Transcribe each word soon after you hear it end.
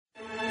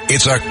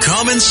It's a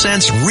common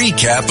sense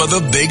recap of the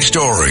big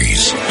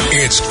stories.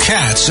 It's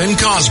Katz and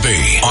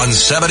Cosby on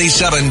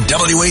 77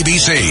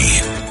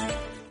 WABC.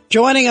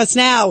 Joining us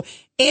now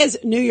is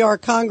New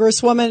York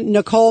Congresswoman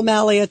Nicole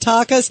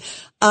Malliotakis.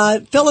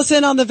 Fill us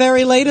in on the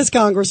very latest,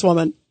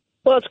 Congresswoman.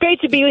 Well, it's great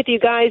to be with you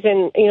guys,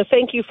 and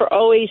thank you for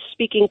always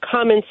speaking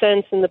common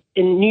sense in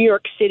New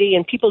York City,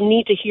 and people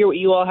need to hear what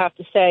you all have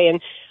to say.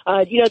 And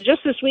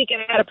just this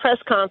weekend I had a press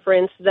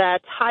conference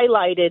that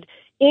highlighted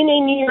in a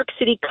New York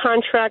City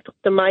contract with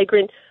the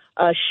migrant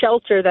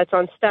shelter that's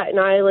on Staten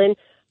Island.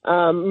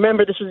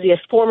 Remember, this was the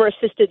former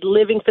assisted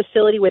living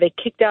facility where they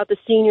kicked out the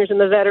seniors and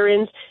the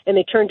veterans, and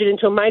they turned it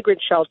into a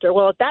migrant shelter.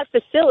 Well, at that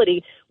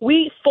facility,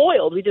 we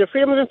did a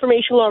Freedom of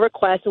Information Law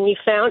request, and we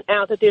found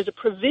out that there's a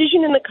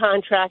provision in the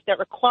contract that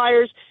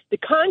requires the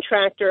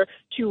contractor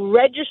to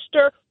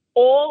register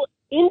all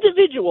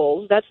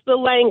individuals, that's the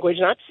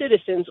language, not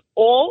citizens,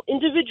 all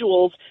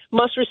individuals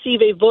must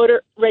receive a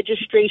voter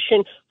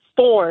registration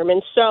form.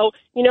 And so,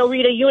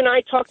 Rita, you and I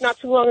talked not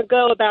too long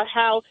ago about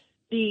how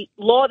the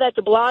law that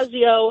de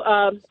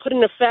Blasio put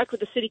in effect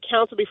with the city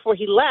council before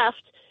he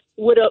left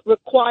would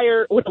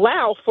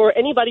allow for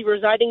anybody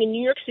residing in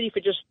New York City for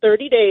just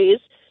 30 days,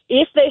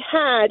 if they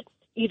had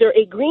either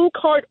a green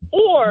card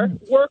or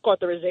work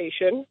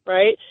authorization,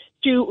 right,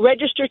 to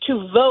register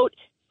to vote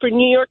for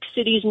New York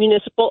City's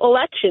municipal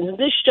elections. And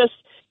this just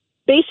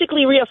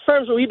basically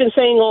reaffirms what we've been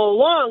saying all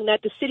along,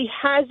 that the city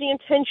has the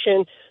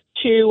intention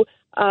to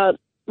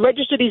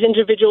register these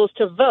individuals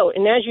to vote.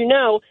 And as you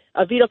know,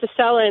 Vito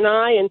Fossella and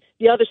I and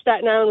the other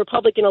Staten Island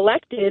Republican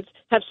electeds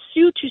have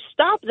sued to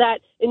stop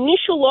that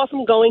initial law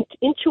from going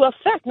into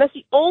effect. And that's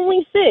the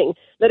only thing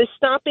that is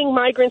stopping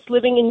migrants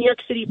living in New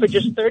York City for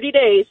just 30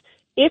 days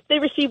if they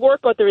receive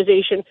work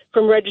authorization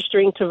from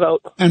registering to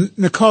vote. And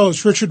Nicole,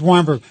 it's Richard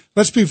Weinberg.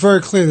 Let's be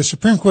very clear. The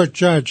Supreme Court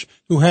judge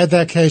who had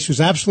that case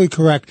was absolutely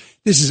correct.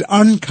 This is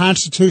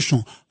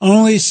unconstitutional.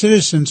 Only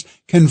citizens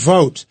can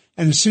vote,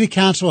 and the city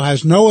council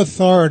has no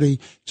authority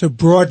to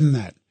broaden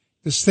that.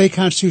 The state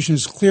constitution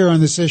is clear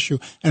on this issue,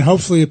 and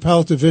hopefully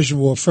appellate division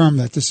will affirm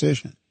that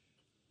decision.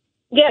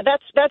 Yeah,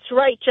 that's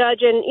right,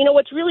 Judge. And,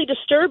 what's really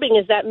disturbing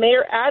is that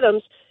Mayor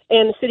Adams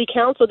and the city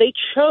council, they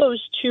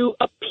chose to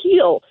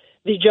appeal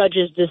the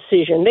judge's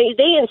decision.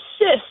 They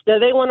insist that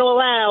they want to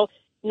allow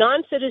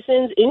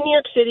non-citizens in New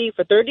York City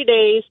for 30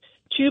 days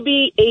to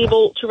be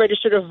able to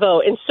register to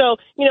vote. And so,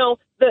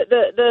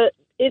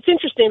 it's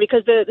interesting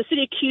because the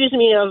city accused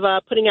me of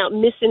putting out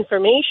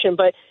misinformation,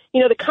 but,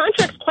 the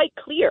contract's quite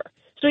clear.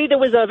 So either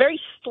was a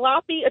very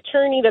sloppy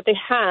attorney that they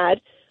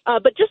had,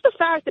 but just the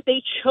fact that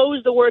they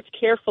chose the words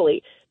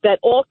carefully, that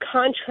all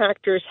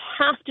contractors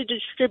have to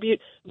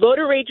distribute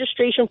voter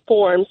registration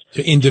forms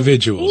to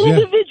individuals.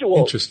 Individuals.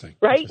 Yeah. Interesting.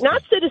 Right? Interesting.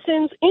 Not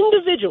citizens,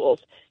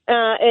 individuals.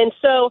 And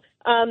so,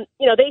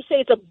 they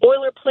say it's a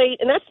boilerplate,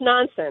 and that's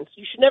nonsense.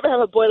 You should never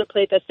have a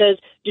boilerplate that says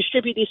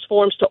distribute these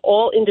forms to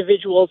all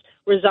individuals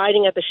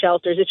residing at the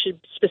shelters. It should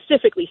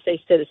specifically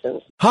say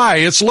citizens. Hi,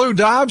 it's Lou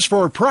Dobbs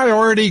for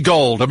Priority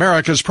Gold,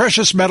 America's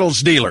precious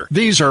metals dealer.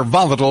 These are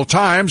volatile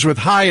times with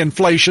high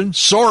inflation,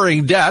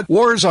 soaring debt,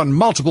 wars on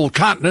multiple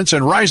continents,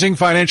 and rising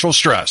financial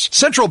stress.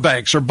 Central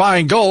banks are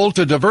buying gold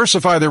to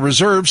diversify their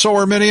reserves, so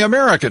are many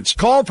Americans.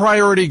 Call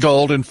Priority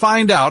Gold and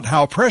find out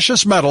how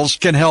precious metals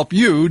can help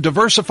you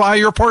diversify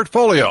your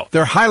portfolio.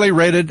 They're highly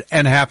rated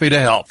and happy to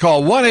help.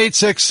 Call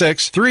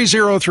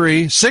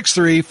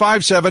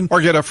 1-866-303-6357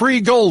 or get a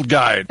free gold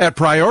guide at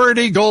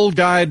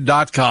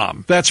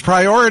PriorityGoldGuide.com. That's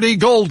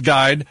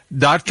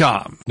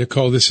PriorityGoldGuide.com.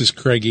 Nicole, this is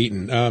Craig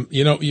Eaton.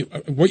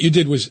 What you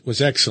did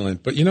was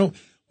excellent. But,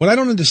 what I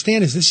don't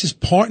understand is this is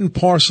part and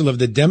parcel of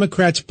the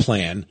Democrats'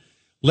 plan.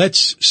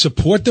 Let's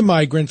support the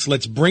migrants.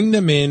 Let's bring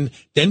them in.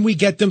 Then we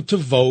get them to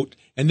vote.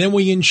 And then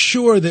we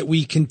ensure that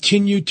we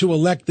continue to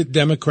elect the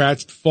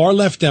Democrats, far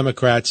left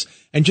Democrats,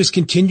 and just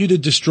continue to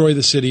destroy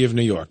the city of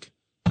New York.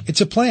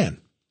 It's a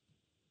plan.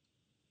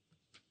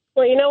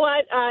 Well, you know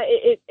what?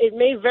 It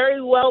may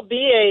very well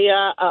be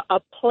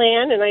a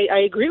plan, and I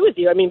agree with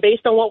you. I mean,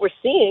 based on what we're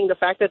seeing, the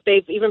fact that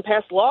they've even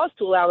passed laws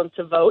to allow them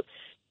to vote,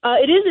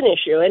 it is an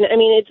issue. And,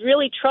 it's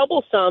really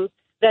troublesome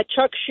that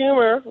Chuck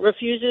Schumer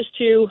refuses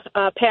to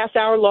pass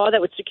our law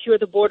that would secure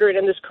the border and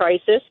end this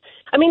crisis.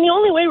 The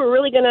only way we're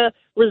really going to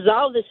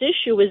resolve this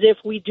issue is if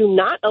we do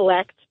not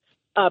elect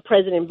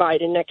President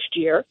Biden next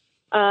year.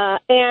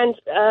 And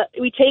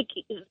we take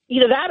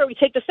either that or we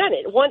take the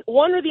Senate.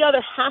 One or the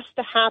other has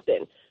to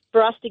happen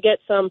for us to get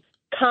some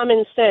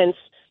common sense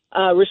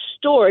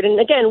restored. And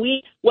again,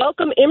 we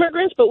welcome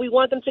immigrants, but we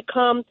want them to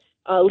come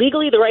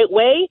legally the right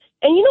way.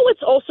 And you know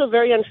what's also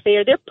very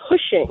unfair? They're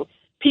pushing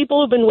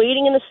people who've been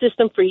waiting in the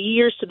system for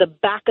years to the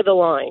back of the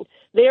line.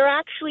 They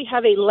actually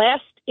have a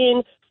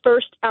last-in,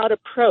 first-out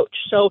approach.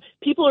 So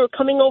people who are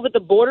coming over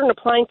the border and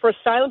applying for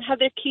asylum have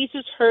their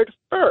cases heard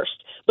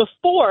first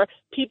before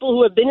people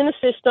who have been in the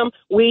system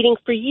waiting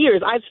for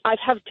years. I've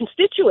had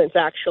constituents,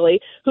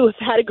 actually, who have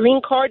had a green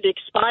card that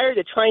expired.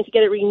 They're trying to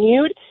get it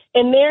renewed,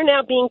 and they're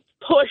now being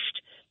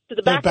pushed to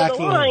the back of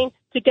the line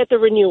to get the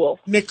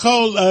renewal.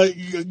 Nicole,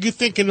 you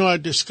think in our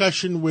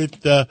discussion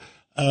with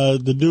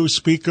the new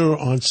speaker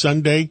on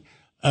Sunday,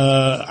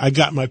 I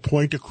got my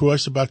point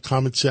across about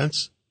common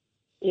sense?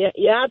 Yeah,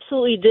 you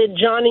absolutely did,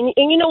 John.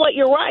 And you know what?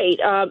 You're right.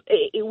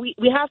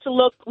 We have to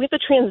look. We have to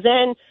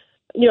transcend,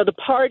 the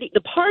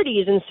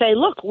parties, and say,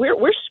 look,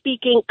 we're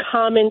speaking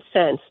common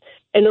sense,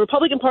 and the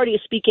Republican Party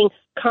is speaking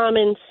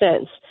common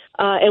sense.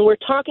 And we're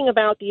talking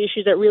about the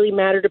issues that really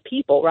matter to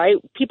people, right?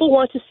 People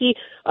want to see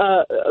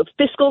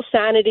fiscal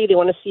sanity. They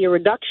want to see a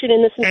reduction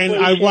in this inflation.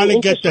 And I want to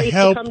get the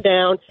help. Come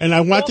down. And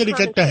I wanted to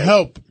get the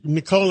help,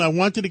 Nicole. I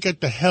wanted to get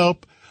the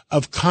help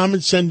of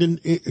common sense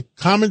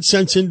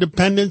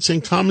independents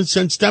and common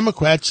sense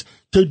Democrats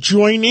to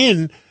join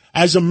in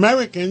as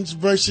Americans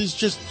versus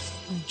just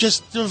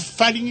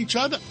fighting each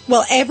other.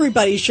 Well,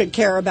 everybody should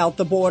care about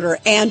the border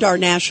and our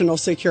national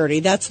security.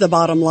 That's the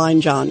bottom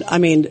line, John. I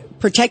mean,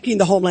 protecting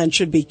the homeland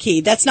should be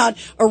key. That's not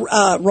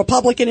a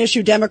Republican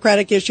issue,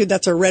 Democratic issue.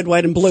 That's a red,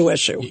 white, and blue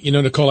issue.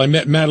 Nicole, I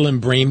met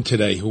Madeleine Brame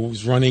today, who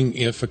was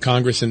running for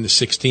Congress in the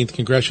 16th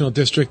Congressional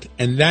District,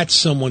 and that's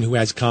someone who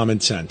has common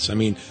sense. I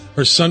mean,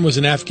 her son was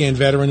an Afghan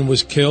veteran and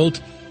was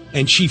killed,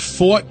 and she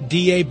fought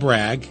D.A.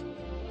 Bragg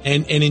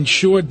and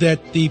ensured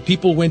that the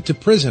people went to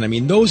prison. I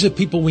mean, those are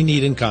people we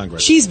need in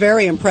Congress. She's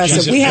very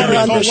impressive. We had her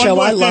on the show.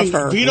 I love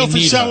her. Vito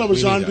Fossella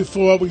was on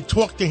before. We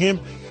talked to him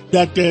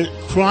that the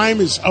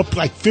crime is up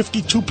like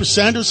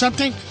 52% or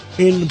something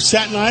in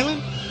Staten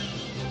Island.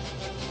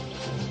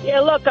 Yeah,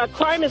 look,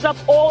 crime is up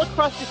all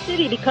across the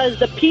city because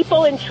the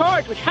people in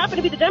charge, which happen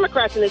to be the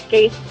Democrats in this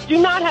case,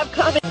 do not have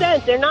common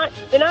sense. They're not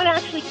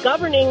actually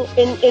governing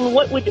in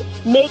what would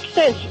make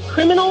sense.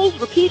 Criminals,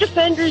 repeat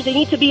offenders, they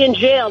need to be in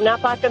jail,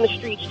 not back on the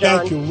streets,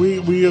 John. Thank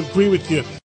you. We agree with you.